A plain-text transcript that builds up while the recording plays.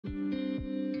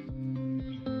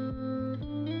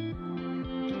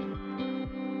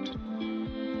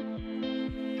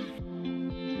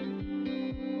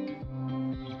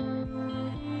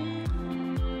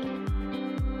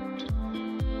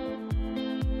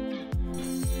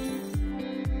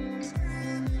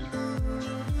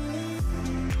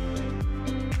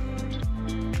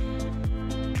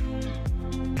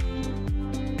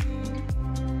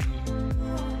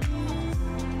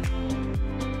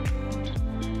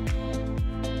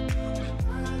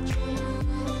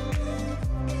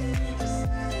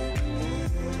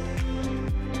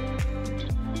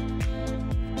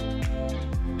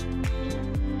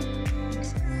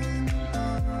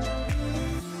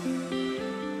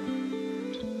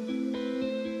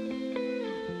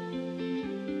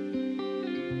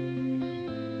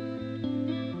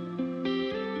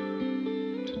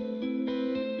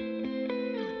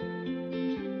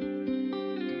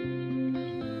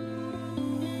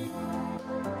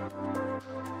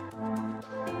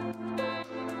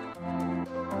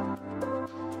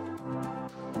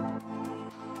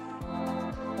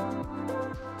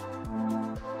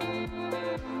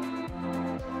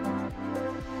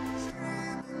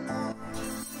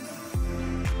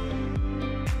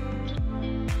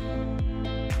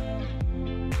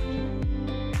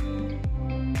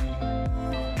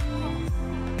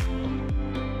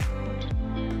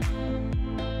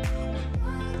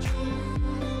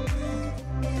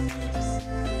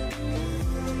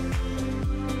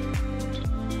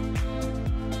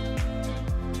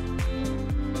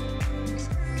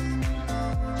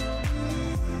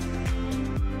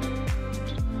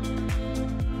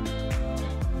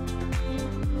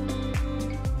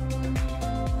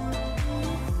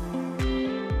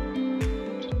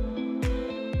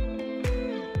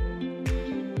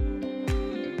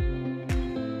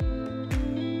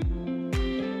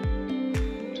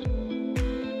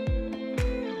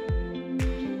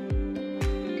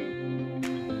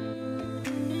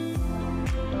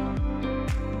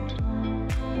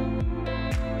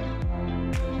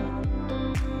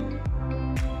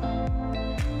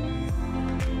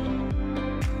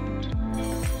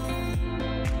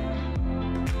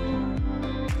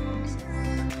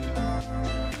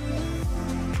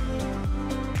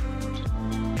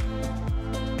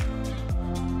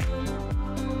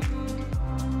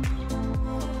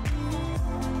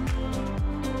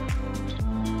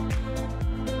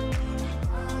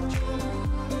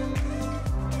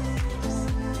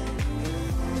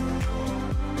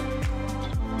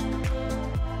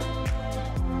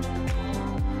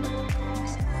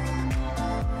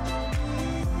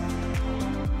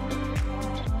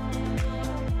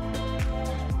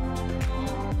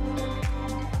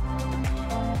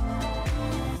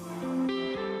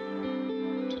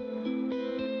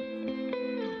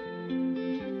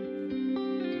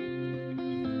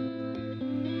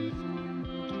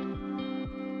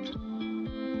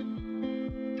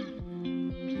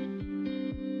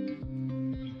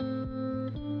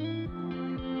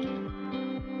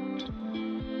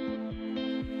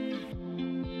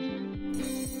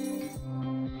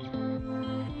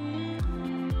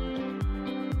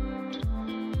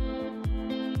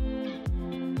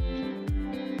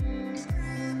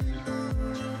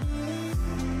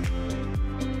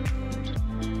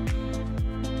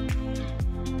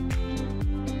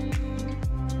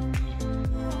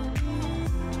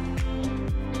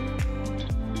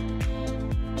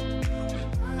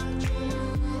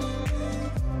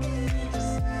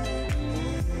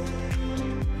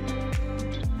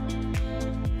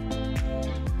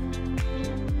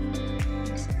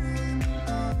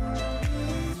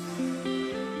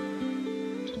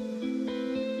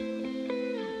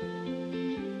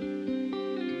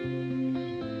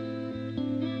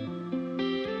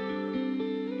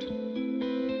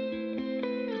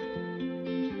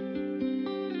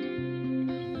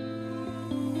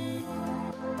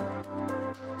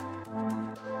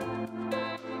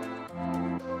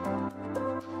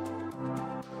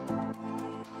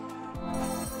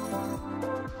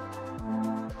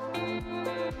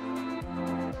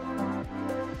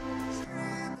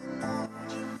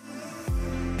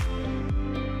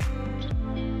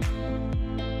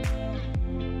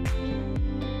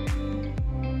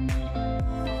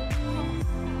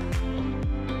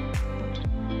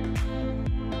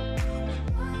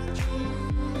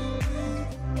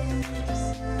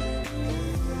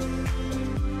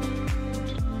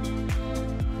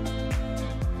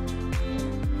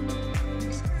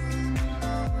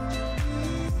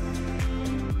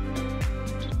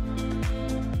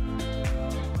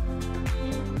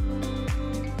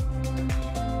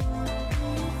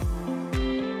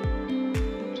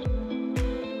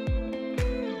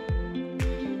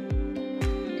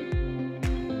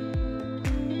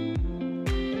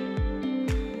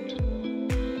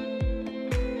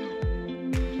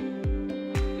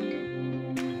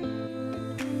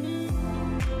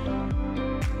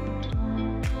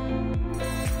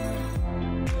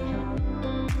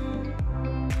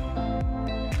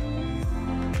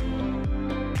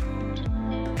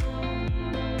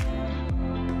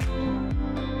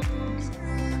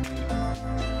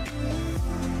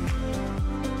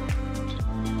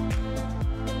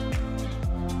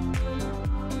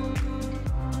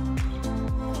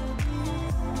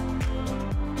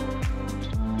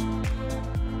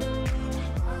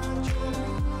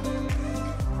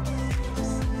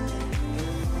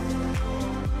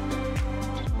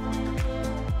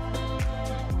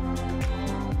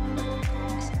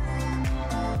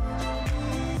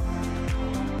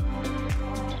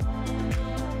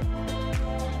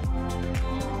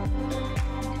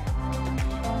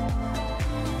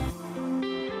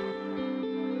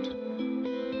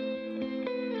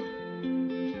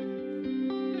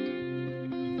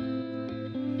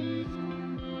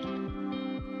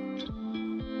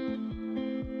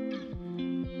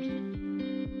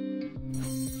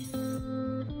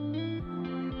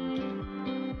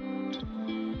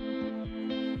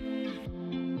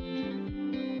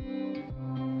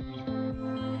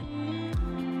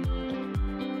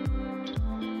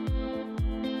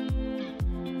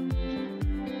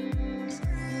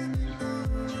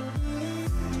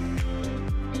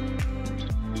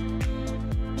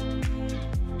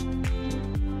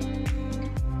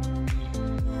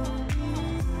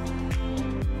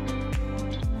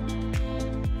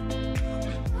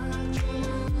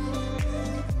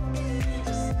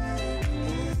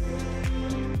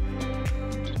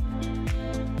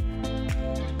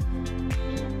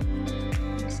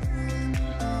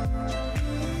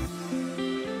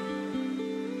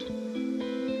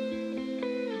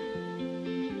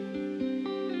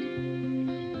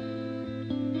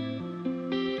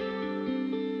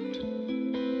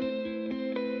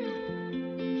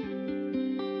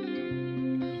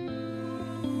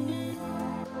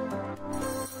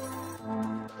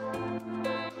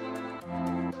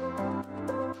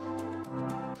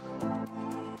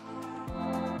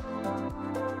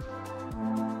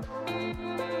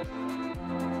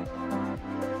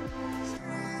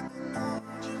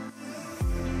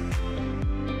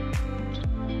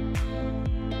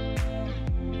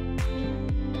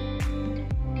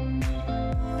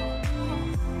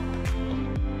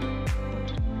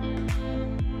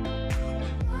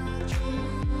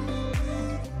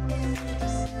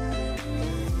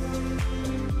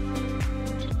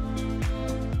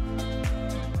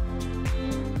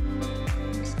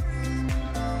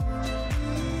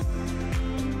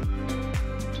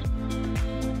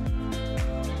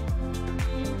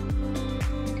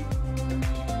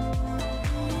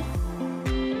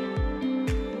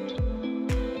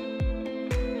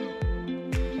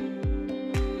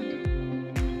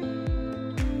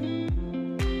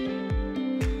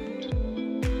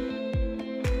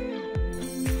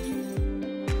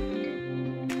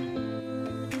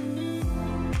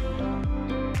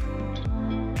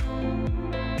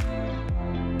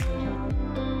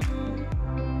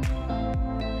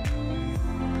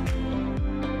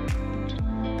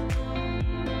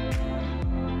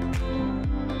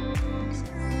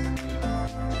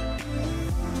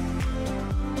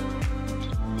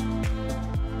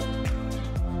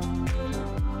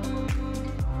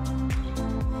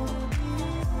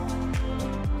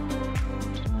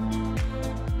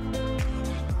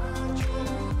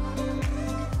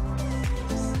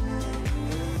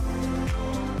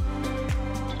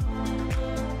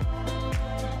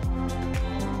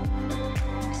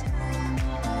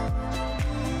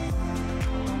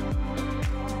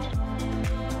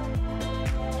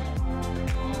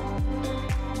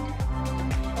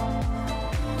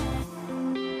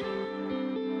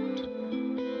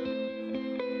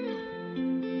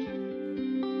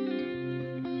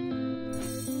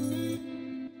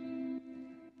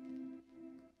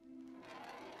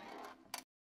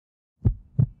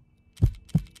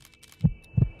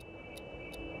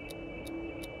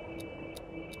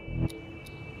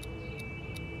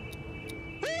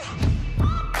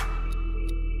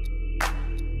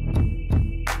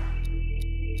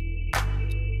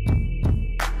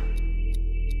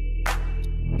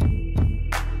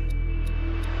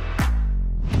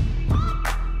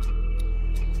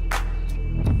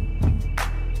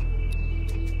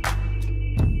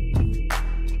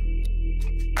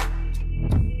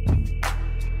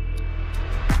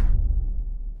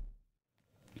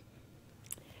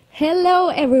Hello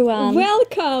everyone!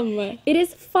 Welcome! It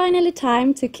is finally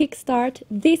time to kickstart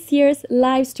this year's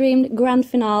live-streamed grand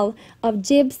finale of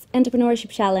JIBS Entrepreneurship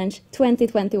Challenge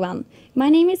 2021. My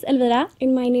name is Elvira.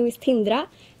 And my name is Tindra,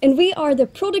 and we are the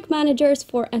product managers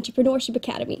for Entrepreneurship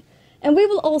Academy. And we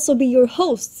will also be your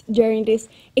hosts during this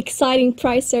exciting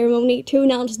prize ceremony to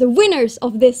announce the winners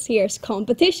of this year's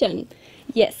competition.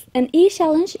 Yes, an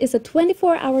e-challenge is a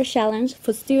 24-hour challenge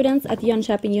for students at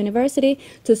Jönköping University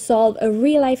to solve a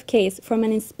real-life case from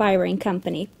an inspiring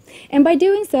company. And by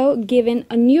doing so, giving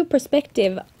a new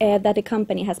perspective that the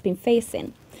company has been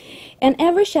facing. And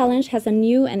every challenge has a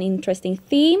new and interesting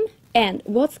theme, and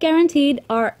what's guaranteed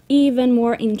are even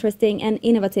more interesting and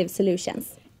innovative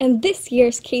solutions. And this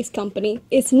year's case company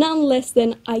is none less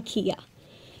than IKEA,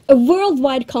 a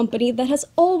worldwide company that has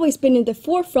always been in the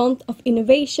forefront of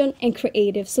innovation and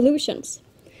creative solutions.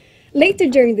 Later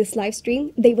during this live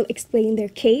stream, they will explain their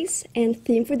case and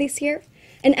theme for this year.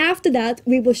 And after that,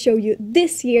 we will show you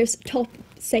this year's top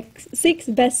six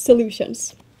best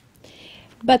solutions.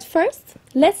 But first,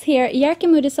 let's hear Jerker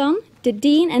Moodysson, the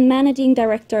Dean and Managing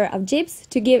Director of JIBS,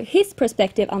 to give his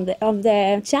perspective on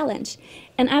the challenge.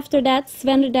 And after that,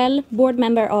 Sven Rydell, board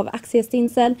member of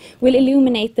Aktiestinsel, will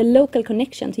illuminate the local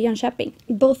connection to Jönköping.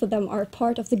 Both of them are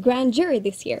part of the grand jury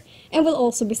this year and will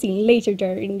also be seen later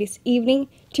during this evening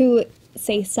to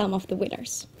say some of the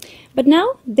winners. But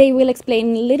now they will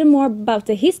explain a little more about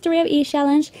the history of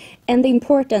e-challenge and the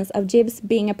importance of JIBS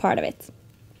being a part of it.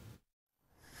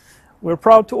 We're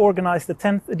proud to organize the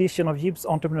 10th edition of JIBS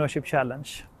Entrepreneurship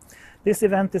Challenge. This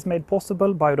event is made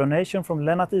possible by a donation from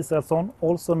Lennart Israelsson,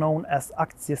 also known as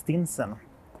Aktiestinsen.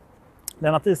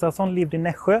 Lennart Israelsson lived in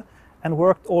Nässjö and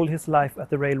worked all his life at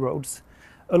the railroads.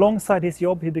 Alongside his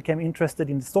job, he became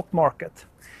interested in the stock market.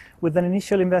 With an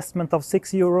initial investment of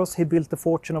 €6, he built a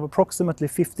fortune of approximately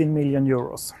 15 million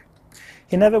euros.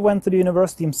 He never went to the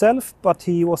university himself, but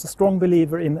he was a strong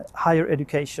believer in higher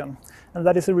education. And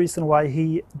that is the reason why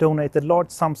he donated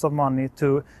large sums of money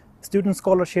to student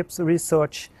scholarships,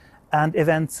 research, and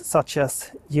events such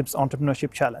as JIBS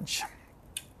Entrepreneurship Challenge.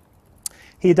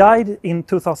 He died in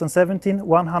 2017,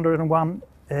 101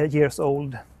 years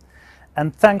old.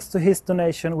 And thanks to his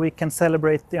donation, we can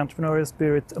celebrate the entrepreneurial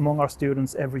spirit among our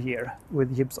students every year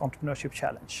with JIBS Entrepreneurship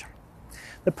Challenge.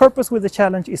 The purpose with the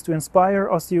challenge is to inspire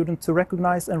our students to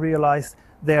recognize and realize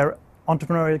their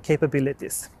entrepreneurial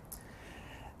capabilities.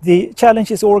 The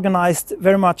challenge is organized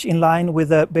very much in line with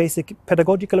the basic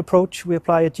pedagogical approach we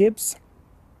apply at JIBS.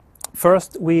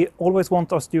 First, we always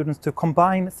want our students to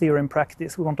combine theory and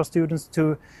practice. We want our students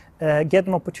to get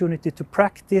an opportunity to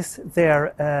practice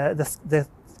the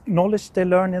knowledge they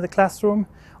learn in the classroom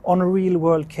on a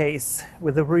real-world case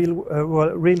with a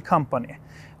real company.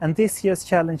 And this year's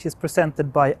challenge is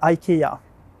presented by IKEA.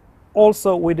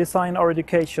 Also, we design our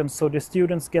education so the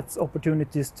students get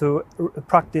opportunities to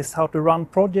practice how to run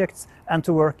projects and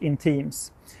to work in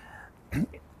teams.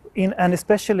 And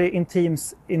especially in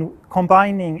teams, in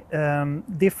combining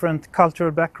different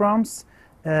cultural backgrounds,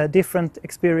 different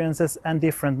experiences and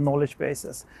different knowledge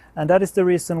bases. And that is the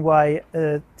reason why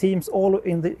teams all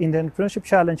in the Entrepreneurship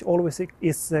Challenge always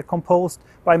is composed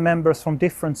by members from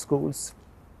different schools.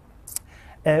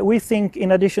 We think,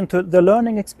 in addition to the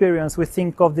learning experience, we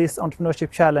think of this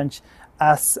Entrepreneurship Challenge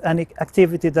as an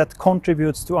activity that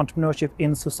contributes to entrepreneurship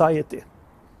in society.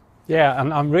 Yeah,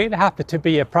 and I'm really happy to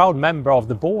be a proud member of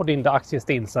the board in the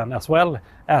Aktiestinsen, as well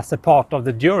as a part of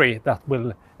the jury that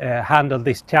will handle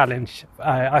this challenge.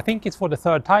 I think it's for the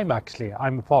third time actually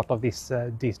I'm a part of this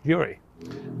jury.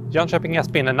 Jönköping has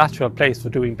been a natural place for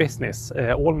doing business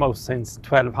almost since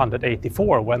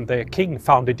 1284, when the king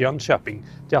founded Jönköping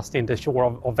just in the shore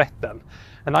of Vättern.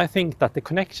 And I think that the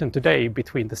connection today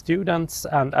between the students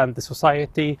and the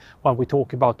society, when we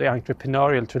talk about the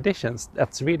entrepreneurial traditions,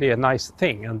 that's really a nice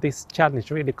thing. And this challenge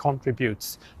really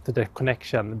contributes to the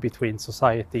connection between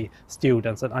society,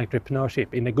 students and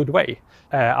entrepreneurship in a good way.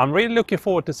 I'm really looking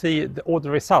forward to see all the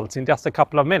results in just a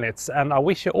couple of minutes, and I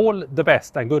wish you all the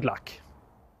best and good luck.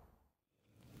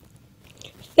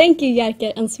 Thank you,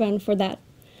 Jerker and Sven, for that.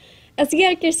 As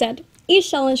Jerker said,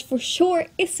 e-challenge for sure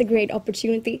is a great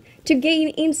opportunity to gain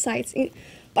insights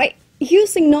by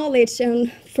using knowledge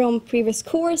from previous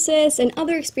courses and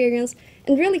other experience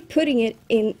and really putting it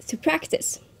into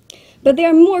practice. But there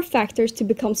are more factors to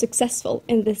become successful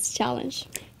in this challenge.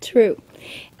 True.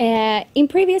 In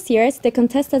previous years, the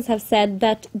contestants have said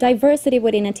that diversity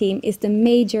within a team is the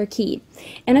major key.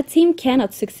 And a team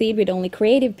cannot succeed with only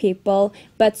creative people,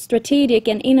 but strategic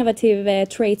and innovative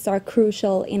traits are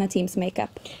crucial in a team's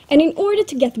makeup. And in order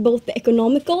to get both the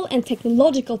economical and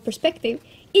technological perspective,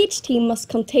 each team must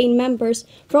contain members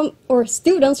from or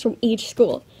students from each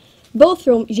school. both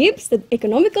from JIBS, the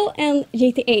economical, and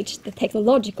JTH, the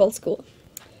technological school.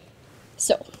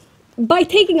 So, by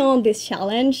taking on this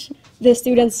challenge, the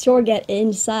students sure get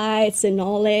insights and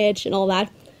knowledge and all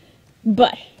that,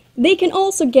 but they can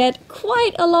also get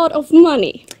quite a lot of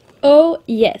money. Oh,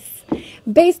 yes.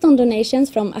 Based on donations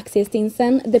from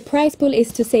Aktiestinsen, the prize pool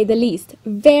is, to say the least,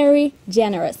 very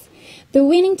generous. The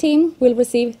winning team will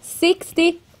receive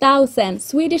 60,000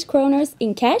 Swedish kronors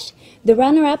in cash, the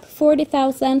runner-up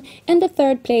 40,000, and the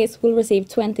third place will receive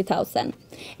 20,000.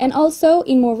 And also,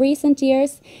 in more recent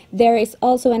years, there is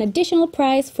also an additional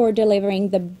prize for delivering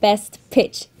the best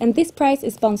pitch, and this prize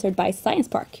is sponsored by Science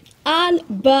Park.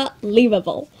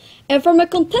 Unbelievable! And from a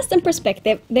contestant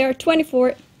perspective, there are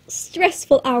 24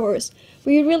 stressful hours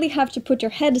where you really have to put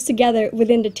your heads together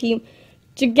within the team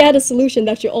to get a solution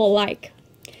that you all like.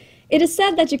 It is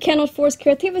said that you cannot force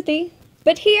creativity,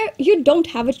 but here you don't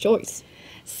have a choice.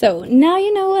 So now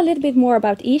you know a little bit more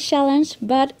about each challenge,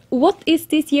 but what is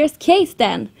this year's case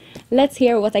then? Let's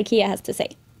hear what IKEA has to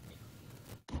say.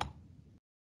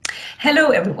 Hello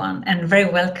everyone, and very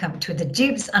welcome to the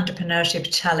JIBS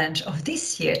Entrepreneurship Challenge of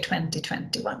this year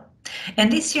 2021.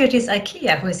 And this year it is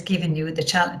IKEA who is giving you the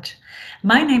challenge.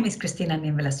 My name is Kristina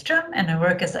Nimvela-Ström and I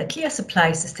work as IKEA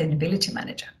Supply Sustainability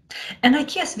Manager. And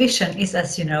IKEA's vision is,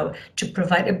 as you know, to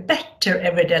provide a better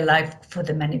everyday life for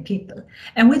the many people.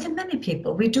 And with the many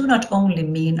people, we do not only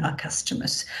mean our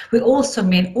customers, we also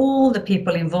mean all the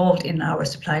people involved in our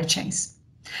supply chains.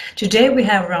 Today we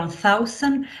have around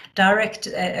 1,000 direct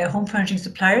home furnishing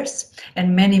suppliers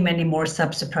and many more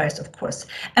sub-suppliers, of course.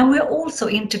 And we're also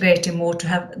integrating more to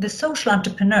have the social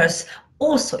entrepreneurs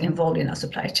also involved in our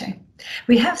supply chain.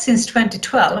 We have since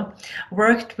 2012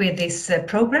 worked with this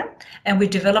program, and we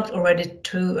developed already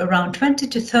to around 20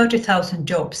 to 30,000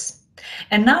 jobs.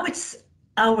 And now it's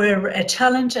our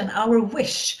challenge and our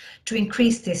wish to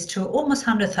increase this to almost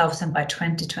 100,000 by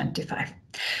 2025.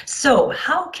 So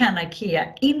how can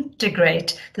IKEA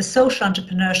integrate the social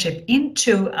entrepreneurship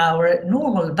into our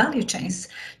normal value chains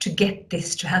to get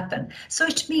this to happen? So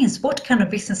it means, what kind of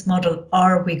business model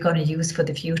are we going to use for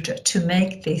the future to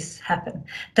make this happen?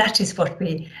 That is what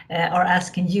we are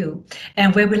asking you,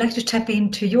 and where we like to tap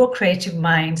into your creative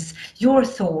minds, your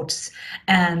thoughts,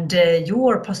 and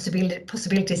your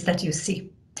possibilities that you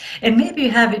see. And maybe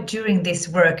you have, during this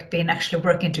work, been actually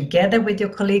working together with your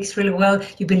colleagues really well.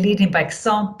 You've been leading by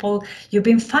example. You've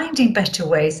been finding better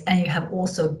ways, and you have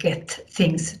also get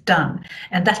things done.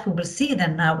 And that we will see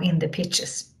then now in the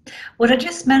pitches. What I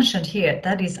just mentioned here,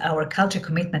 that is our culture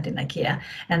commitment in IKEA.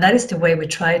 And that is the way we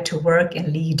try to work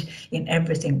and lead in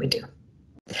everything we do.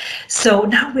 So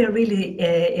now we're really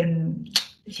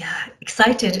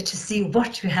excited to see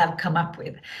what you have come up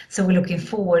with. So we're looking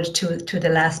forward to the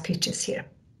last pitches here.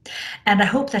 And I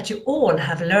hope that you all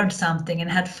have learned something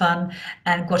and had fun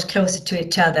and got closer to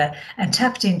each other and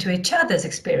tapped into each other's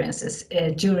experiences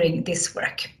during this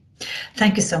work.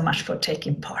 Thank you so much for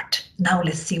taking part. Now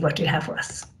let's see what you have for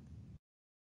us.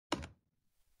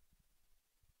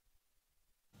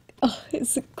 Oh,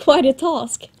 it's quite a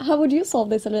task. How would you solve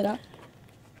this, Alina?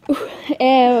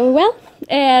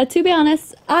 To be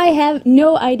honest, I have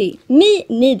no idea. Me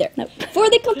neither. No. For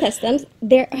the contestants,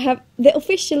 the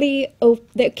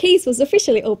case was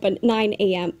officially opened 9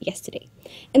 a.m. yesterday.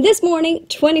 And this morning,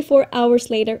 24 hours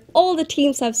later, all the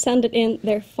teams have sent in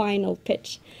their final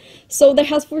pitch. So there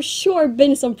has for sure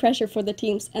been some pressure for the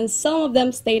teams, and some of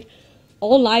them stayed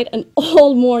all night and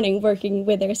all morning working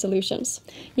with their solutions.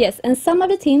 Yes, and some of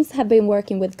the teams have been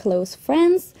working with close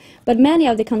friends, but many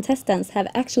of the contestants have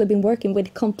actually been working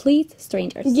with complete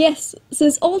strangers. Yes,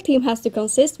 since all team has to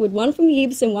consist with one from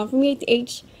JIBS and one from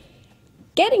JTH,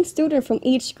 getting students from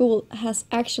each school has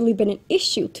actually been an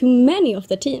issue to many of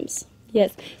the teams.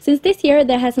 Yes, since this year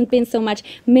there hasn't been so much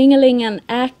mingling and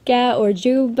ACA or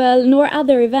Jubel nor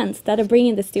other events that are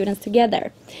bringing the students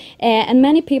together. And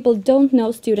many people don't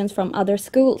know students from other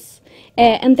schools.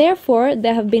 And therefore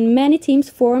there have been many teams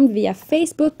formed via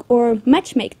Facebook or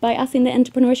matchmade by us in the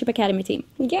Entrepreneurship Academy team.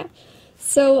 Yeah,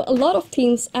 so a lot of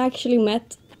teams actually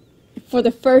met for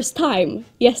the first time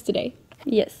yesterday.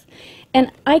 Yes, and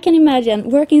I can imagine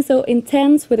working so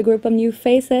intense with a group of new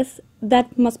faces,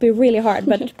 that must be really hard,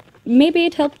 but maybe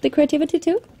it helped the creativity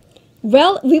too?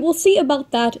 Well, we will see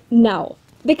about that now,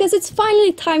 because it's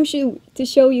finally time to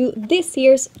show you this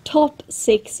year's top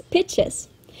 6 pitches.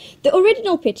 The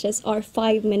original pitches are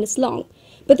 5 minutes long,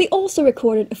 but they also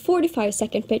recorded a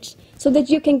 45-second pitch so that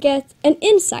you can get an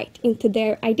insight into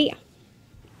their idea.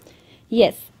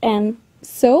 Yes, and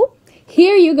so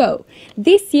here you go,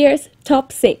 this year's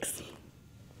top 6.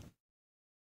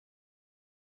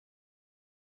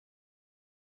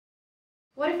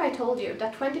 What if I told you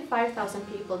that 25,000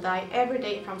 people die every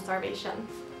day from starvation?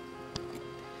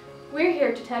 We're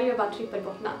here to tell you about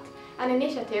Trippelbottnat, an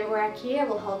initiative where IKEA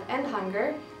will help end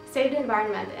hunger, save the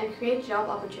environment and create job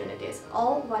opportunities,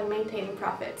 all while maintaining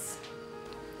profits.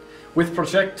 With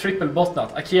Project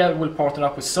Trippelbottnat, IKEA will partner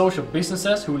up with social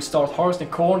businesses who will start harvesting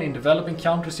corn in developing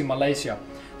countries in Malaysia.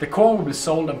 The corn will be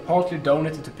sold and partly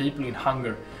donated to people in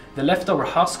hunger. The leftover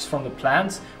husks from the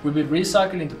plants will be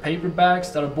recycled into paper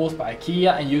bags that are bought by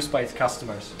IKEA and used by its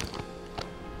customers.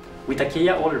 With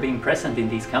IKEA already being present in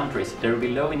these countries, there will be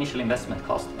low initial investment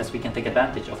cost as we can take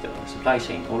advantage of the supply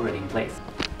chain already in place.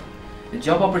 The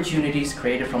job opportunities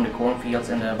created from the cornfields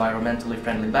and the environmentally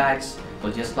friendly bags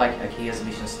will, just like IKEA's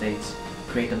vision states,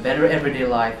 create a better everyday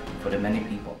life for the many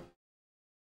people.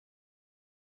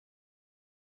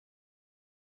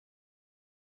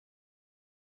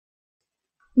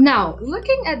 Now,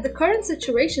 looking at the current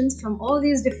situations from all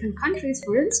these different countries,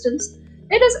 for instance,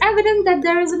 it is evident that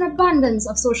there is an abundance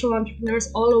of social entrepreneurs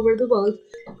all over the world.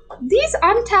 These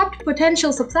untapped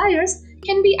potential suppliers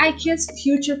can be IKEA's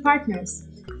future partners.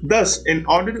 Thus, in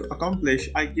order to accomplish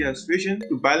IKEA's vision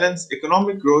to balance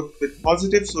economic growth with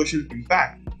positive social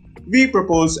impact, we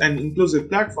propose an inclusive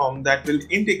platform that will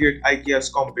integrate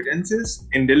IKEA's competences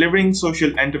in delivering social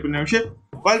entrepreneurship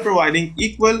while providing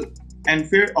equal and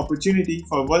fair opportunity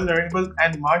for vulnerable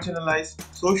and marginalized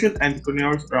social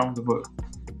entrepreneurs around the world.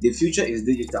 The future is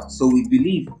digital, so we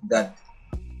believe that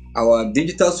our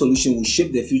digital solution will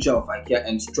shape the future of IKEA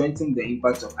and strengthen the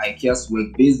impact of IKEA's work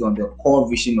based on the core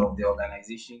vision of the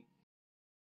organization.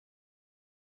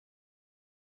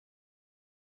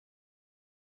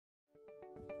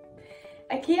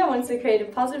 IKEA wants to create a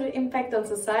positive impact on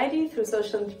society through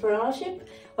social entrepreneurship,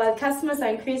 while customers are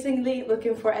increasingly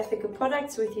looking for ethical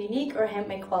products with unique or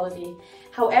handmade quality.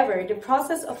 However, the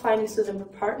process of finding suitable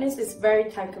partners is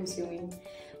very time-consuming.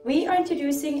 We are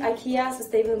introducing IKEA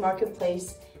Sustainable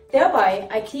Marketplace. Thereby,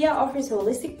 IKEA offers a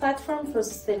holistic platform for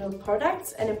sustainable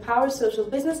products and empowers social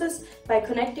businesses by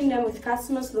connecting them with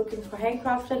customers looking for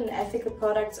handcrafted and ethical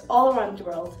products all around the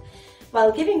world.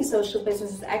 While giving social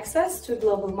businesses access to a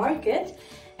global market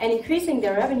and increasing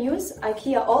their revenues,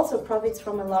 IKEA also profits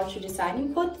from a larger design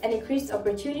input and increased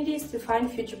opportunities to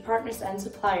find future partners and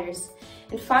suppliers.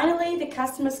 And finally, the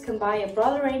customers can buy a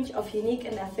broader range of unique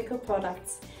and ethical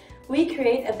products. We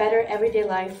create a better everyday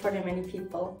life for the many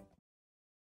people.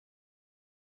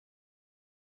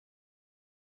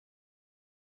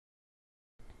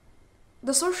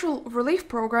 The Social Relief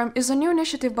Program is a new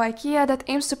initiative by IKEA that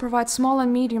aims to provide small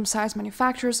and medium-sized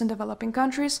manufacturers in developing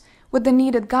countries with the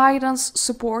needed guidance,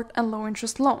 support, and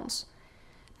low-interest loans.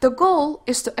 The goal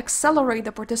is to accelerate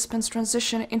the participants'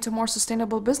 transition into more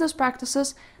sustainable business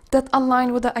practices that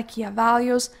align with the IKEA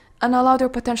values and allow their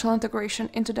potential integration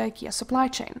into the IKEA supply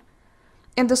chain.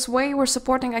 In this way, we're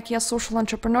supporting IKEA's social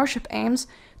entrepreneurship aims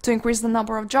to increase the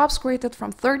number of jobs created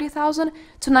from 30,000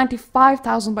 to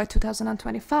 95,000 by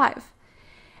 2025.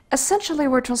 Essentially,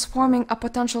 we're transforming a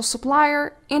potential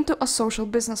supplier into a social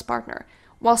business partner,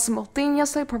 while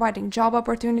simultaneously providing job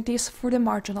opportunities for the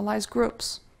marginalized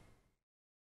groups.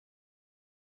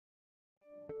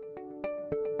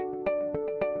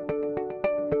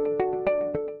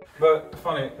 But,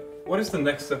 Fanny, what is the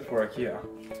next step for IKEA?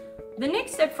 The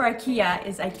next step for IKEA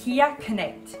is IKEA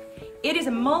Connect. It is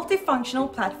a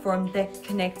multifunctional platform that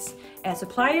connects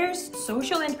suppliers,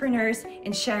 social entrepreneurs,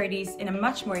 and charities in a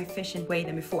much more efficient way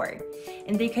than before.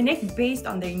 And they connect based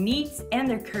on their needs and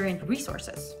their current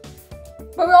resources.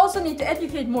 But we also need to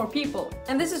educate more people,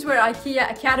 and this is where IKEA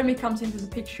Academy comes into the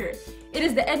picture. It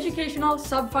is the educational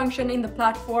sub-function in the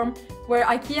platform where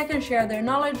IKEA can share their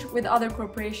knowledge with other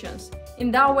corporations.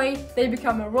 In that way, they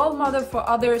become a role model for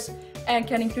others and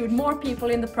can include more people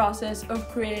in the process of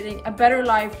creating a better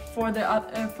life for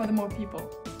the more people.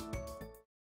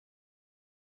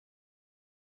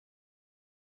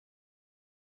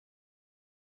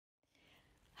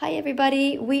 Hi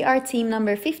everybody, we are team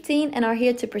number 15 and are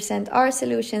here to present our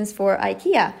solutions for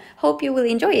IKEA. Hope you will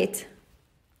enjoy it.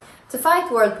 To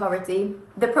fight world poverty,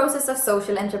 the process of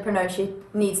social entrepreneurship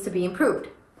needs to be improved.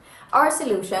 Our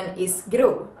solution is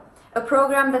GRO, a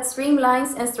program that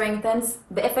streamlines and strengthens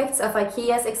the effects of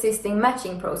IKEA's existing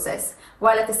matching process,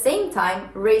 while at the same time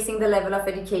raising the level of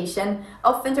education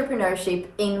of entrepreneurship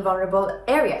in vulnerable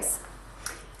areas.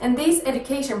 And these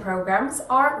education programs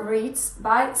are reached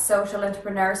by social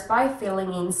entrepreneurs by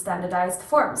filling in standardized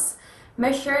forms,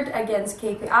 measured against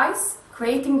KPIs,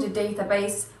 creating the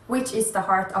database, which is the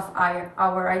heart of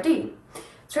our ID.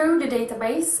 Through the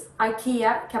database,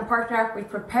 IKEA can partner up with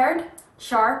prepared,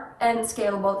 sharp and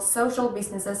scalable social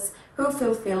businesses who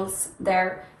fulfills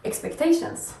their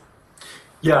expectations.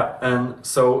 Yeah, and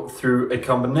so through a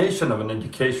combination of an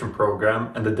education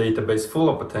program and a database full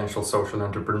of potential social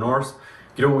entrepreneurs,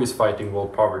 GRO is fighting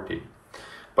world poverty.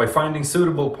 By finding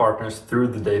suitable partners through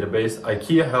the database,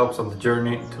 IKEA helps on the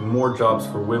journey to more jobs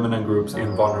for women and groups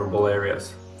in vulnerable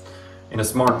areas. In a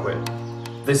smart way.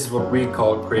 This is what we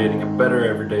call creating a better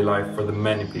everyday life for the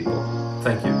many people.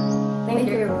 Thank you. Thank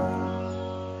you.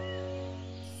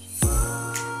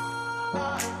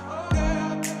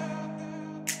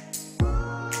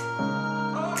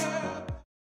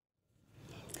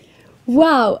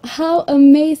 Wow, how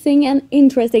amazing and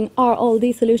interesting are all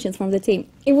these solutions from the team.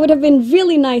 It would have been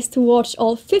really nice to watch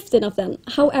all 15 of them.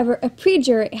 However, a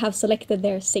pre-jury have selected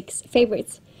their 6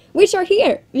 favorites, which are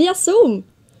here via Zoom.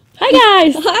 Hi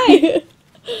guys! Hi!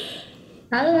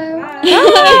 Hello!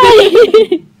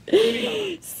 Hi!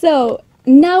 So,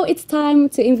 now it's time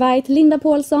to invite Linda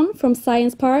Paulsson from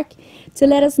Science Park to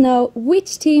let us know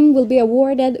which team will be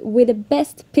awarded with the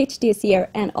best pitch this year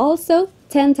and also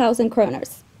 10,000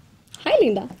 kroners. Hi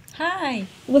Linda. Hi.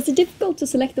 Was it difficult to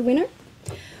select the winner?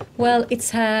 Well,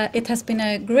 it has been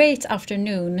a great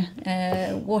afternoon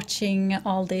watching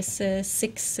all these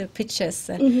 6 pitches.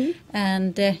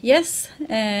 And yes,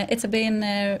 it's been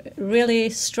a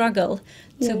really struggle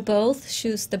to both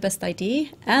choose the best idea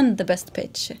and the best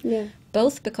pitch. Yeah.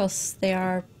 Both because they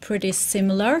are pretty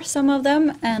similar, some of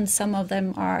them, and some of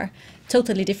them are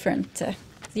totally different.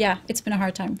 Yeah, it's been a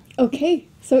hard time. Okay,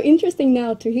 so interesting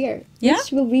now to hear. Yeah?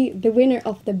 Which will be the winner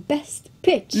of the best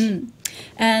pitch?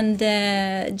 And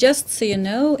just so you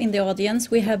know, in the audience,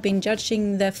 we have been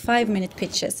judging the 5-minute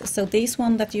pitches. So this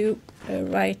one that you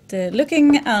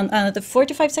looking at the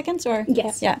 45 seconds, or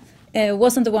yes,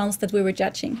 wasn't the ones that we were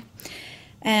judging.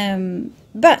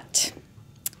 But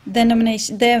the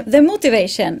nomination, the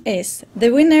motivation is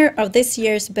the winner of this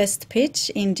year's best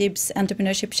pitch in JIBS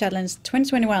Entrepreneurship Challenge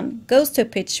 2021 goes to a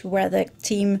pitch where the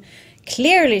team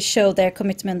clearly show their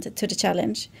commitment to the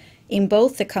challenge in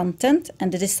both the content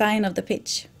and the design of the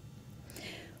pitch.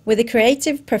 With a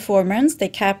creative performance, they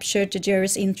captured the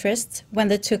jury's interest when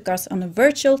they took us on a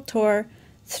virtual tour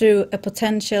through a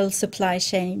potential supply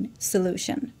chain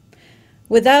solution.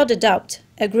 Without a doubt,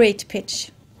 a great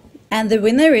pitch. And the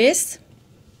winner is...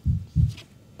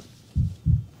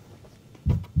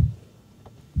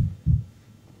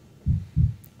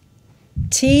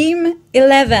 Team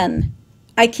 11,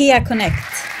 IKEA Connect.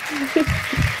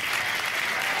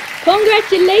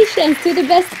 Congratulations to the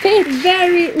best pitch!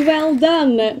 Very well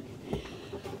done!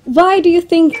 Why do you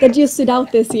think that you stood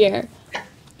out this year?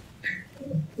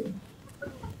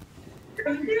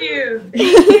 Thank you!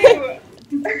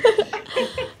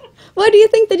 Why do you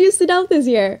think that you stood out this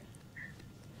year?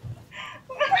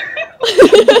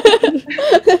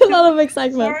 A lot of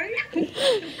excitement. Sorry?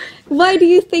 Why do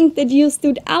you think that you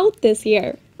stood out this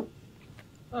year?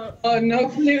 No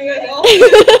clue at all.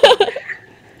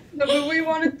 No, but we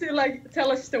wanted to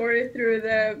tell a story through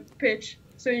the pitch,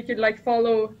 so you could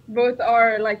follow both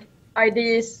our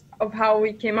ideas of how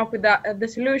we came up with the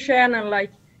solution, and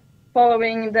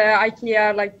following the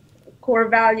IKEA core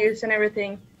values and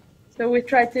everything. So we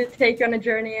tried to take on a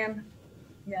journey and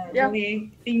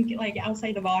really think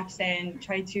outside the box and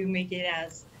try to make it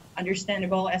as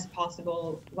understandable as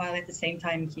possible, while at the same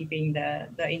time keeping the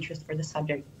interest for the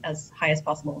subject as high as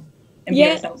possible. And be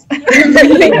ourselves.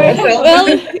 Well,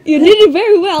 you did it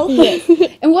very well. Yes.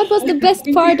 And what was the best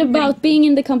part about being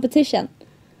in the competition?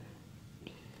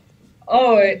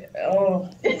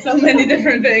 So many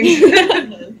different things.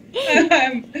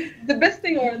 The best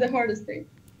thing or the hardest thing?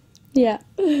 Yeah.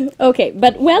 Okay,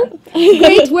 but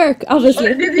great work,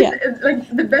 obviously.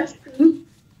 The best thing.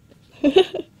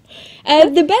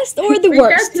 The best or the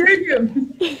worst? We can't hear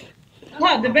you.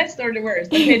 The best or the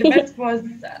worst? Okay, the best was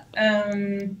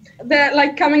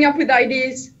the coming up with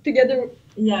ideas together.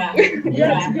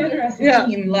 Together as a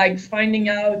team, finding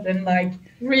out and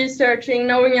researching,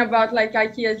 knowing about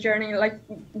IKEA's journey,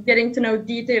 getting to know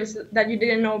details that you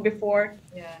didn't know before.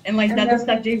 And that the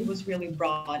subject was really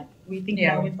broad. We think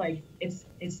now it's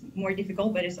more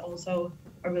difficult, but it's also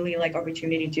a really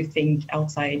opportunity to think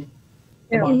outside.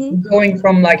 Going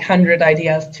from 100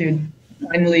 ideas to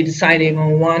finally deciding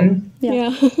on one.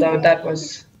 So that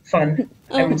was fun,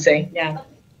 I would say. Yeah.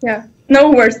 No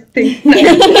worst thing.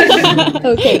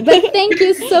 Okay, but thank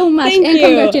you so much and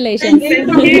congratulations.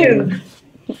 Thank you.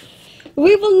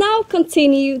 We will now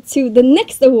continue to the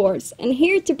next awards, and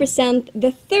here to present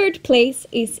the 3rd place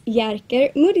is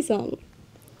Jerker Mudison.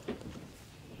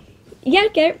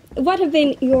 Jerker, what have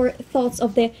been your thoughts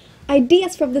of the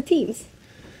ideas from the teams?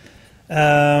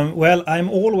 Well,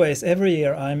 every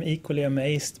year I'm equally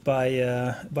amazed by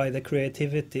the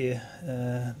creativity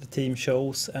the team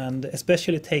shows, and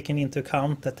especially taking into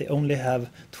account that they only have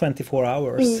 24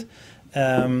 hours.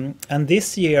 And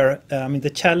this year,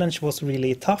 the challenge was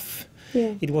really tough.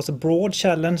 Yeah. It was a broad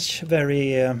challenge,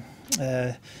 very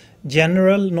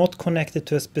general, not connected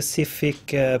to a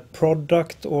specific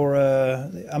product, or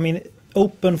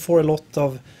open for a lot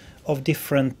of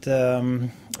different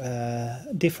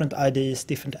different ideas,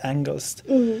 different angles.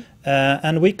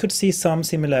 And we could see some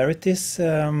similarities.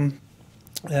 You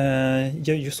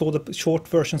saw the short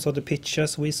versions of the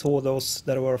pictures. We saw those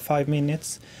that were 5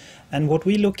 minutes. And what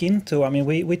we look into,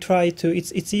 we try to,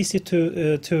 it's easy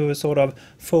to sort of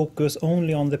focus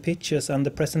only on the pictures and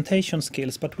the presentation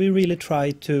skills, but we really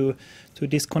try to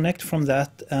disconnect from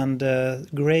that and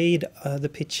grade the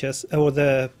pictures or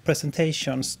the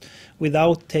presentations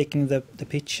without taking the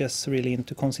pictures really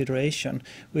into consideration.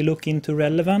 We look into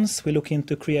relevance, we look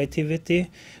into creativity,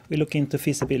 we look into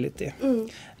feasibility.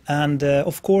 And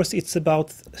of course it's about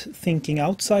thinking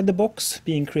outside the box,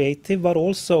 being creative, but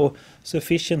also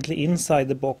sufficiently inside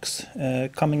the box,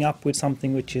 coming up with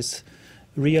something which is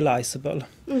realizable.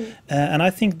 And I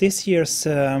think this year's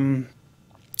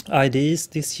ideas,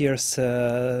 this year's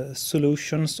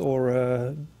solutions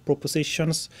or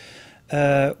propositions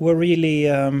were really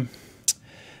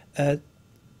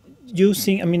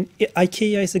using,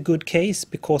 IKEA is a good case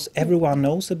because everyone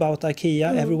knows about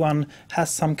IKEA, everyone has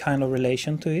some kind of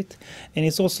relation to it, and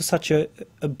it's also such a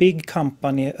big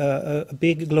company, a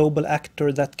big global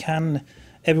actor that can,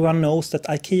 everyone knows that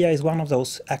IKEA is one of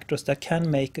those actors that can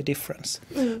make a difference.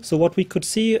 So what we could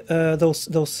see, those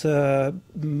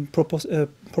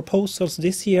proposals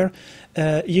this year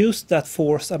used that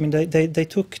force. They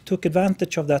took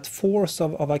advantage of that force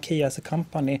of IKEA as a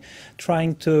company,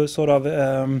 trying to sort of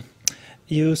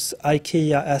use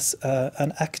IKEA as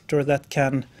an actor that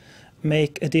can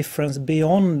make a difference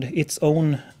beyond its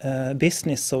own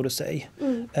business, so to say,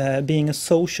 being a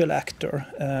social actor.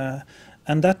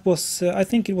 And that was, I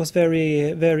think it was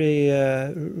very, very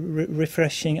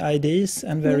refreshing ideas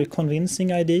and very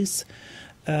convincing ideas.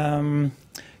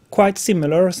 Quite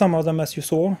similar, some of them, as you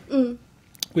saw,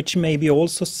 which maybe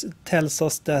also tells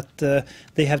us that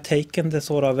they have taken the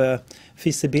sort of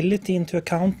feasibility into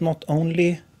account, not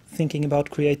only thinking about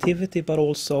creativity, but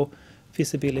also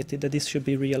feasibility, that this should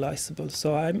be realizable.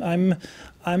 So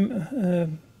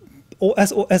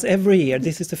as every year,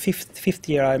 this is the fifth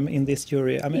year I'm in this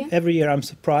jury. Every year I'm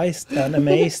surprised and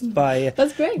amazed by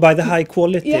the high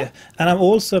quality, and I'm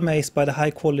also amazed by the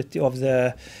high quality of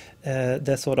the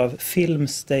sort of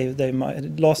films they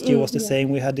last year was the same.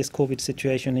 We had this COVID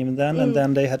situation even then, and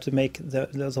then they had to make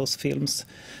those films.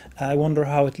 I wonder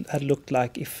how it had looked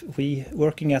like if we,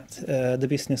 working at the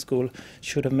business school,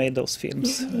 should have made those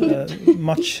films.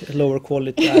 Much lower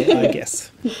quality, I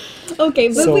guess. Okay,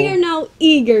 but we are now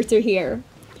eager to hear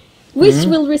which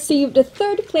will receive the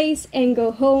third place and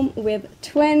go home with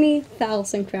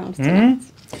 20,000 crowns tonight.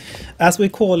 As we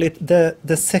call it,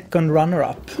 the second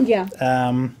runner-up. Yeah.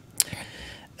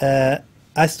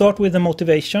 I start with the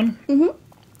motivation.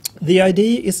 The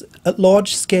idea is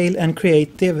large scale and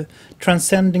creative,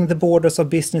 transcending the borders of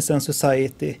business and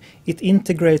society. It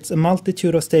integrates a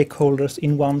multitude of stakeholders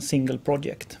in one single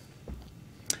project.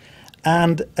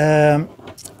 And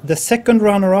the second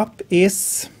runner-up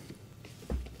is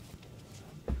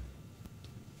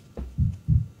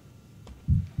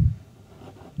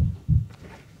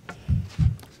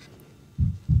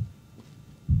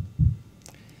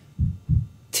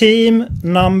team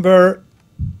number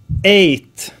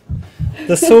 8,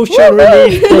 the social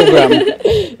relief program.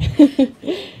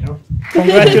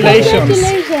 Congratulations.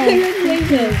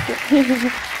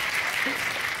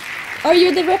 Are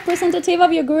you the representative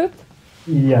of your group?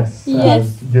 Yes.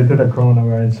 Yes. Due to the corona,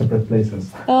 we're in separate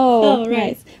places. Oh,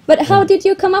 right. But how did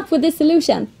you come up with this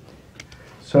solution?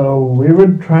 So we were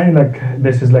trying,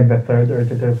 this is like the third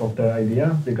iterative of the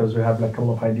idea, because we have a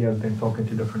couple of ideas, then talking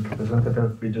to different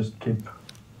representatives. We just keep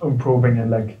improving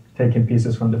and taking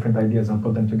pieces from different ideas and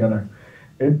put them together.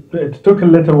 It took a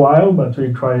little while, but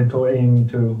we tried to aim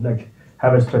to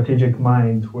have a strategic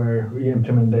mind where we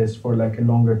implement this for a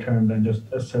longer term than just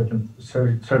a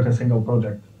certain single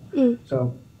project.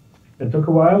 So it took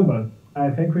a while, but I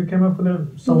think we came up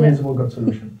with some reasonable good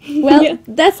solution. Well,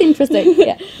 that's interesting.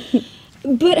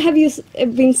 But have you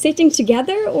been sitting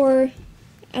together or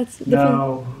at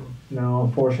different? No,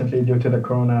 unfortunately, due to the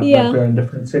corona, we're in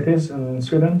different cities in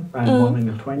Sweden, and one in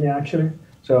Lithuania actually.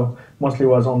 So mostly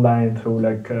was online through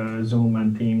Zoom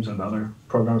and Teams and other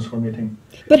programs for meeting.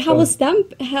 But how was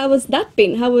that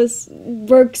been? How was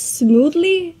work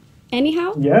smoothly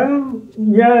anyhow? Yeah,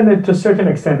 and to a certain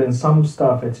extent, in some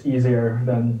stuff, it's easier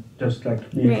than just like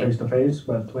being face to face.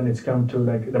 But when it's come to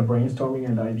like the brainstorming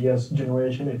and ideas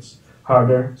generation, it's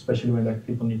harder, especially when like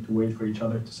people need to wait for each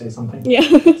other to say something. Yeah.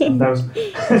 Sometimes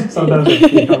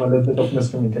it become a little bit of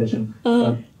miscommunication.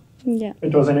 But Yeah.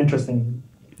 it was an interesting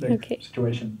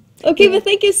situation. Okay, but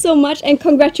thank you so much and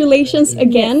congratulations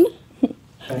again.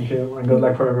 Thank you, and good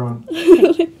luck for everyone.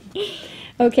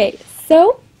 Okay,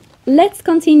 so let's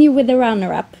continue with the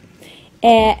runner-up.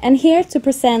 And here to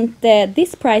present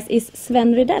this prize is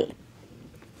Sven Rydell.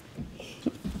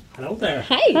 Hello there.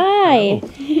 Hi.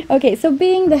 Okay, so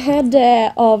being the head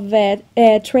of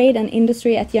trade and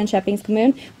industry at Jönköpings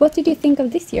kommun, what did you think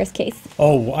of this year's case?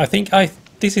 Oh, I think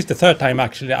this is the third time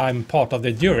actually I'm part of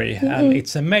the jury, and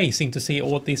it's amazing to see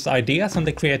all these ideas and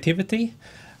the creativity,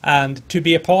 and to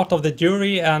be a part of the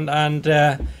jury and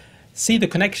see the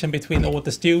connection between all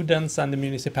the students and the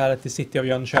municipality, city of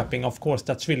Jönköping. Of course,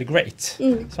 that's really great.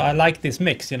 So I like this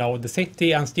mix, you know, the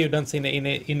city and students in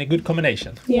a good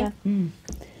combination. Yeah.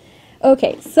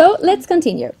 Okay, so let's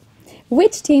continue.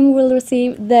 Which team will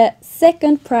receive the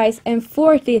second prize and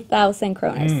 40,000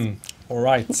 kronor? All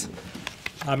right.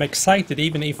 I'm excited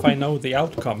even if I know the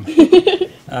outcome.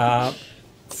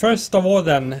 First of all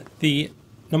then, the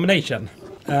nomination.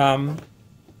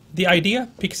 The idea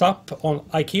picks up on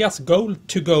IKEA's goal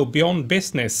to go beyond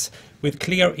business with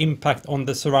clear impact on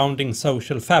the surrounding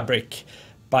social fabric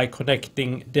by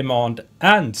connecting demand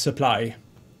and supply.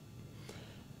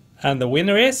 And the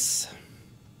winner is...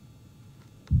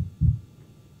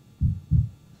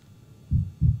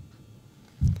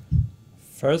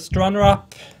 First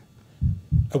runner-up,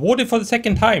 awarded for the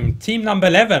second time, team number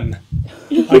 11,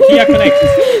 IKEA Connect.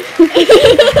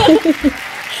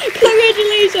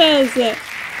 Congratulations!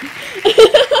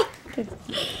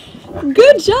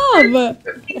 Good job!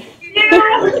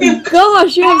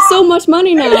 Gosh, you have so much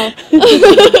money now.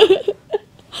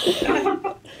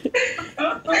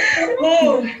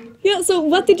 Yeah, so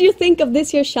what did you think of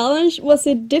this year's challenge? Was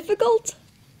it difficult?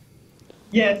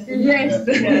 Yes, it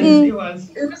was.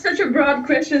 It was such a broad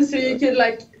question, so you could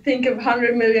like think of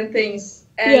 100 million things,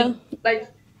 and like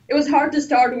it was hard to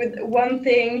start with one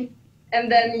thing,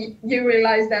 and then you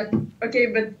realize that okay,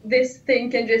 but this thing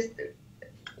can just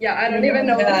I don't even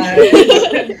know.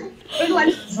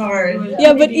 It's hard.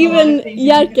 Yeah, but even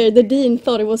Jerker, the dean,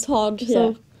 thought it was hard.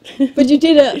 So, but you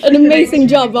did an amazing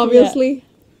job, obviously.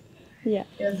 Yeah,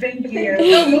 thank you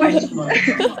so much.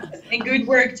 And good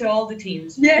work to all the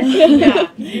teams. Yes.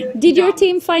 Did your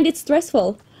team find it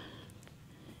stressful?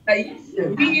 We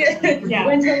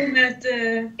went home at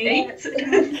 8.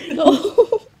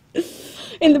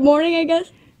 In the morning, I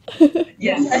guess?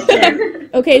 Yes.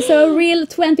 Okay, so a real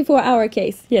 24-hour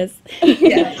case, yes.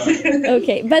 Yes.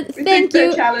 Okay, but We thank took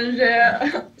you. the challenge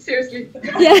seriously.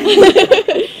 Yeah.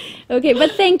 Okay,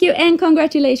 but thank you and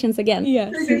congratulations again.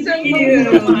 Yes. Thank you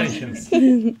so much.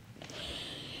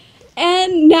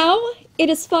 And now it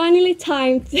is finally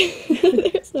time to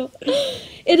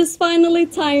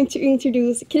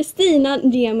introduce Kristina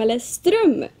Niemele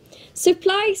Ström,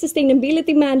 Supply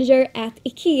Sustainability Manager at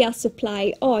IKEA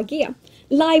Supply AG,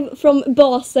 live from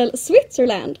Basel,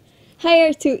 Switzerland,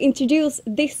 here to introduce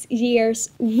this year's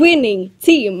winning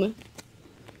team.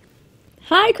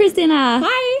 Hi, Kristina.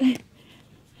 Hi.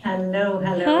 Hello.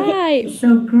 Hi. It's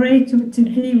so great to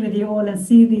be with you all and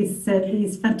see these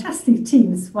fantastic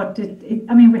teams.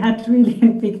 I mean, we had really a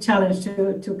big challenge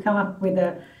to come up with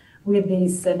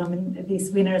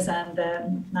these winners,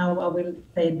 and now I will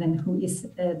say then who is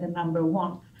the number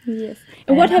one. Yes.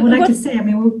 I would like to say, I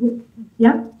mean,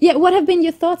 Yeah, what have been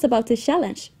your thoughts about this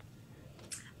challenge?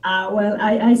 Well,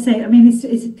 I say, I mean,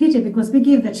 it's a pity because we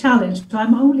give the challenge. So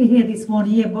I'm only here this 1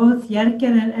 year. Both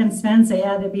Jerker and Sven say,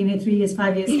 they've been here 3 years,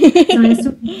 5 years. So I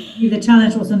assume give the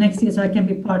challenge also next year so I can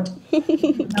be part.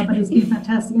 No, but it's been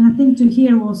fantastic. And I think to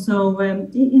hear also,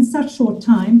 in such short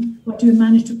time, what you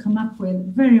managed to come up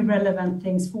with, very relevant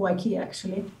things for IKEA,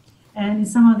 actually. And in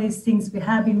some of these things, we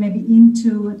have been maybe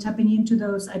tapping into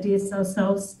those ideas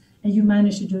ourselves, and you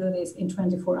managed to do this in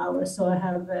 24 hours. So I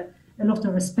have a lot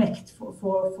of respect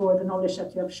for the knowledge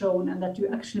that you have shown and that you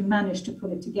actually managed to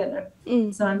put it together.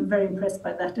 So I'm very impressed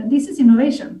by that. And this is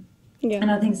innovation. Yeah.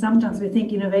 And I think sometimes we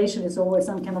think innovation is always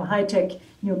some kind of high-tech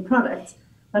new product,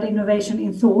 but innovation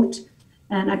in thought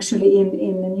and actually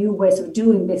in new ways of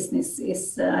doing business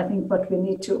is, I think, what we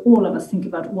need to, all of us, think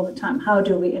about all the time. How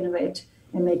do we innovate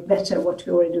and make better what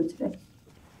we already do today?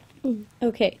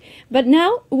 Okay, but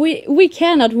now we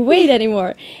cannot wait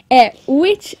anymore.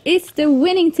 Which is the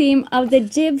winning team of the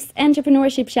JIBS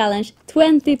Entrepreneurship Challenge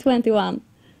 2021?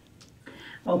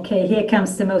 Okay, here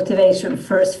comes the motivation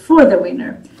first for the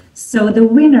winner. So the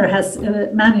winner has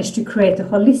managed to create a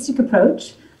holistic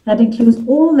approach that includes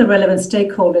all the relevant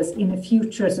stakeholders in a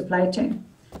future supply chain.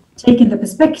 Taking the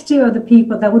perspective of the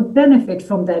people that would benefit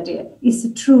from the idea is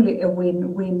truly a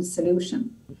win-win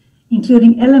solution.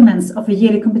 Including elements of a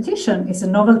yearly competition is a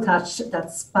novel touch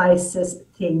that spices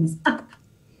things up.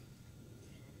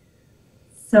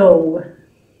 So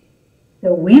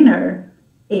the winner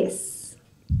is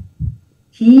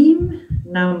team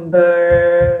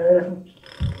number,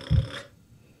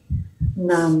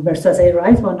 so I say the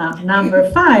right one now, number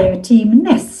 5, Team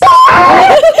Ness.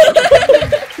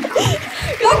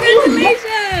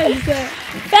 Congratulations!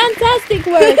 Fantastic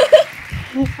work!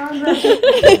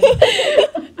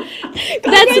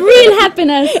 That's real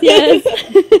happiness, yes.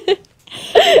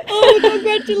 Oh,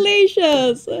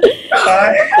 congratulations!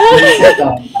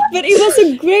 But it was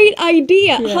a great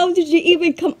idea. Yeah. How did you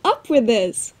even come up with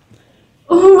this?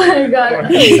 Oh my god.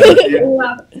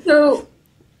 Wow. So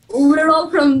we're all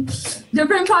from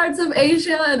different parts of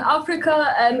Asia and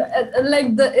Africa, and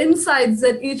like the insights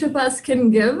that each of us can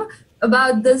give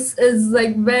about this is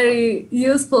like very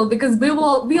useful because we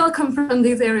all come from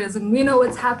these areas and we know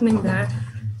what's happening there.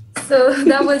 So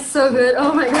that was so good.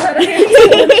 Oh my god.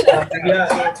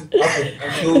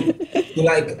 To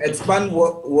like expand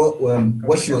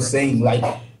what she was saying, like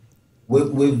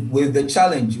with the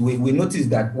challenge, we noticed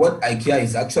that what IKEA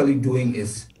is actually doing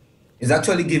is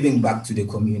actually giving back to the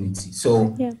community.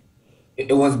 So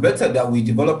it was better that we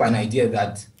develop an idea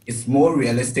that is more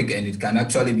realistic and it can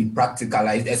actually be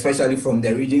practicalized, especially from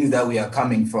the regions that we are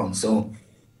coming from. So,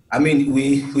 I mean,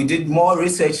 we did more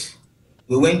research,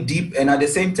 we went deep, and at the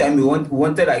same time, we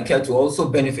wanted IKEA to also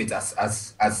benefit us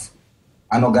as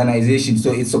an organization.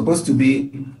 So it's supposed to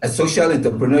be a social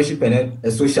entrepreneurship and a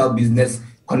social business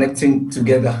connecting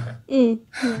together. Do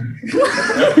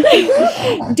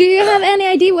you have any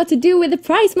idea what to do with the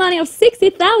prize money of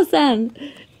 60,000?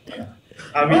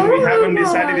 I mean, we haven't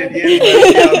decided it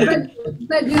yet.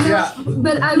 But you know,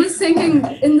 but I was thinking,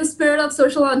 in the spirit of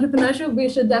social entrepreneurship, we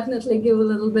should definitely give a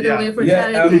little bit away for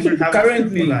charity.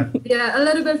 Currently, Yeah, a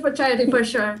little bit for charity for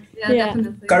sure. Yeah.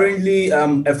 Definitely. Currently,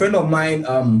 a friend of mine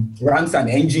runs an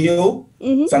NGO,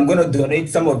 so I'm going to donate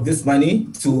some of this money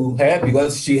to her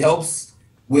because she helps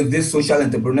with this social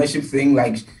entrepreneurship thing,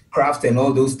 like craft and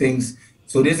all those things.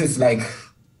 So this is like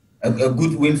a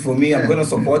good win for me. I'm going to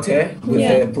support her with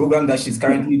the program that she's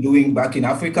currently doing back in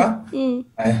Africa.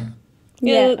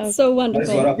 That's so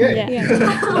wonderful.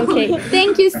 Okay,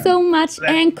 thank you so much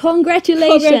and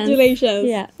congratulations. Congratulations.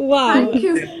 Yeah. Wow. Thank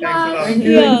you. Thank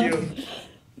you.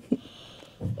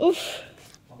 Oof.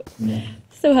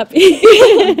 So happy.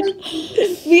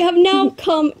 We have now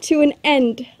come to an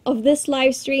end of this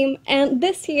live stream and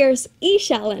this year's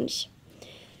e-challenge.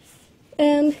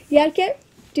 And Jerker,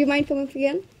 do you mind coming up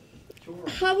again?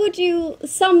 How would you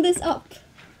sum this up?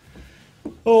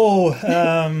 Oh,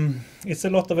 it's a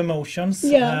lot of emotions.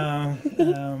 Yeah.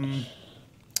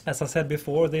 As I said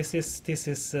before, this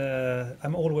is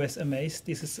I'm always amazed.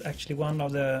 This is actually one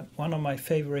of my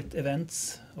favorite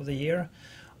events of the year.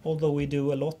 Although we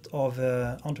do a lot of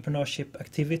entrepreneurship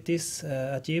activities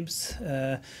at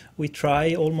JIBS, we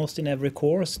try almost in every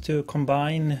course to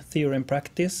combine theory and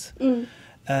practice.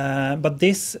 But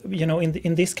this, you know,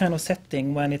 in this kind of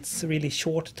setting, when it's really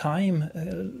short time,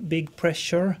 big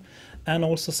pressure, and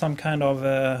also some kind of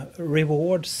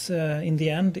rewards in the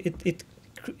end,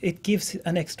 it gives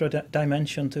an extra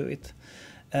dimension to it.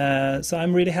 So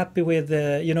I'm really happy with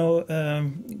the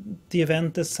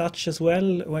event as such as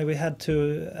well, where we had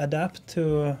to adapt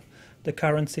to the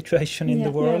current situation in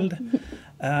the world.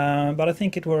 But I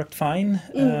think it worked fine.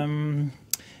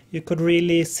 You could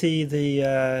really see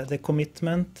the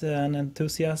commitment and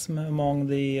enthusiasm among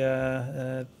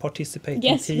the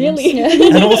participating teams. Really.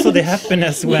 And also the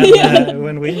happiness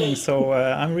when winning. So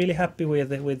I'm really happy with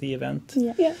the event.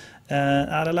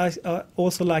 I'd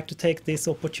also like to take this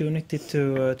opportunity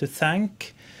to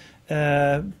thank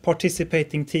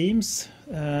participating teams,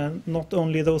 not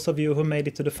only those of you who made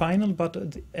it to the final, but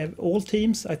all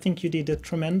teams. I think you did a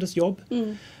tremendous job.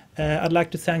 I'd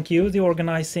like to thank you, the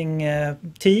organizing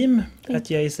team at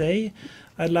JSA.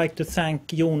 I'd like to thank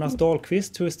Jonas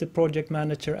Dahlqvist, who is the project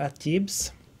manager at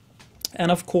JIBS,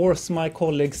 and of course my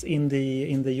colleagues in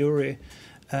the jury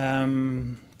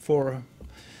for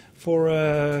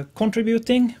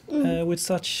contributing with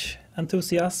such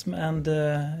enthusiasm and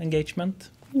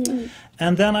engagement.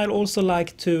 And then I'd also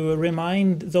like to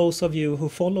remind those of you who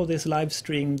follow this live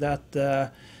stream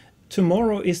that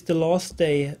tomorrow is the last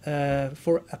day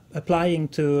for applying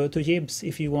to JIBS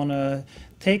if you want to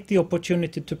take the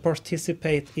opportunity to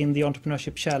participate in the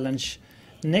Entrepreneurship Challenge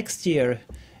next year.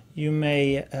 you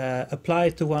may apply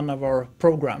to one of our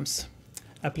programs.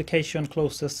 Application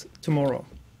closes tomorrow,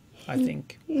 I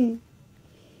think.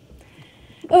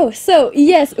 Oh, so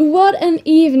yes, what an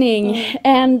evening.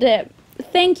 And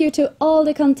thank you to all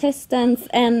the contestants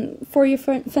and for your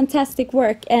fantastic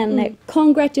work, and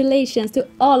congratulations to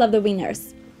all of the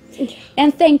winners.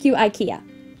 And thank you, IKEA.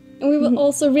 And we would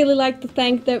also really like to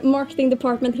thank the marketing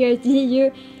department here at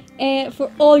JU for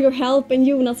all your help, and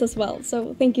Jonas as well.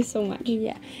 So thank you so much.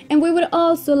 Yeah. And we would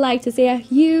also like to say a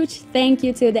huge thank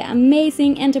you to the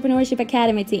amazing Entrepreneurship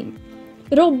Academy team.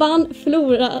 Robban,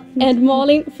 Flora and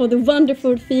Malin for the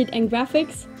wonderful feed and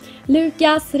graphics.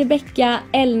 Lucas, Rebecca,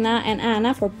 Elna and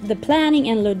Anna for the planning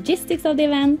and logistics of the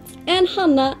event. And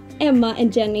Hanna, Emma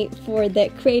and Jenny for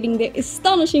creating the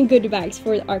astonishing goodie bags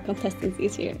for our contestants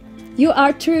this year. You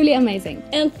are truly amazing.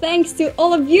 And thanks to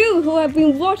all of you who have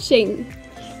been watching.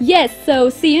 Yes, so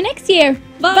see you next year.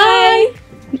 Bye!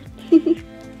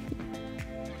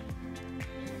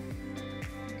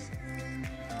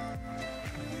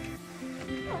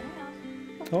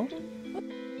 Ja.